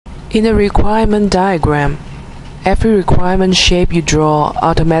In a requirement diagram, every requirement shape you draw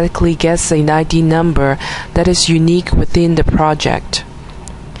automatically gets an ID number that is unique within the project.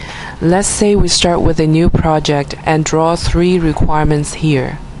 Let's say we start with a new project and draw 3 requirements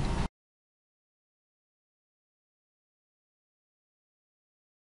here.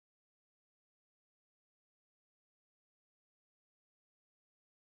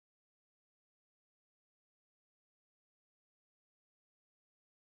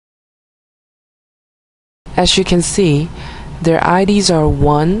 As you can see, their IDs are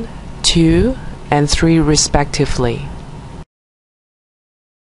 1, 2, and 3 respectively.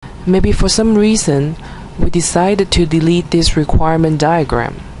 Maybe for some reason, we decided to delete this requirement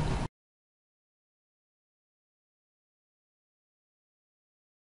diagram.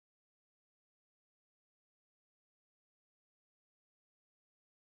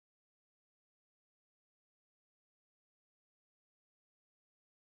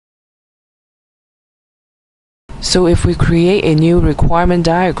 So if we create a new requirement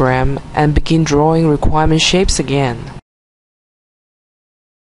diagram and begin drawing requirement shapes again,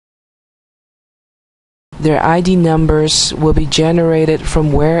 their ID numbers will be generated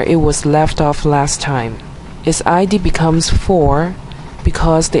from where it was left off last time. Its ID becomes 4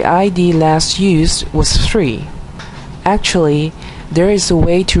 because the ID last used was 3. Actually, there is a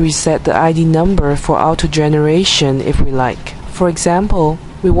way to reset the ID number for auto-generation if we like. For example,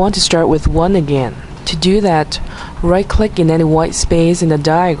 we want to start with 1 again. To do that, right-click in any white space in the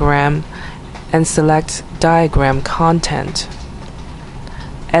diagram and select Diagram Content.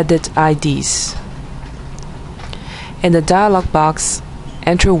 Edit IDs. In the dialog box,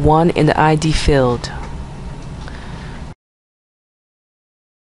 enter 1 in the ID field.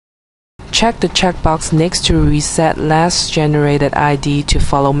 Check the checkbox next to Reset Last Generated ID to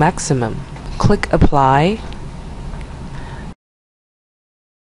follow maximum. Click Apply.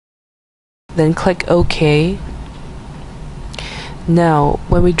 Then click OK. Now,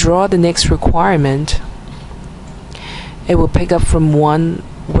 when we draw the next requirement, it will pick up from 1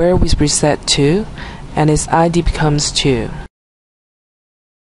 where we reset to, and its ID becomes 2.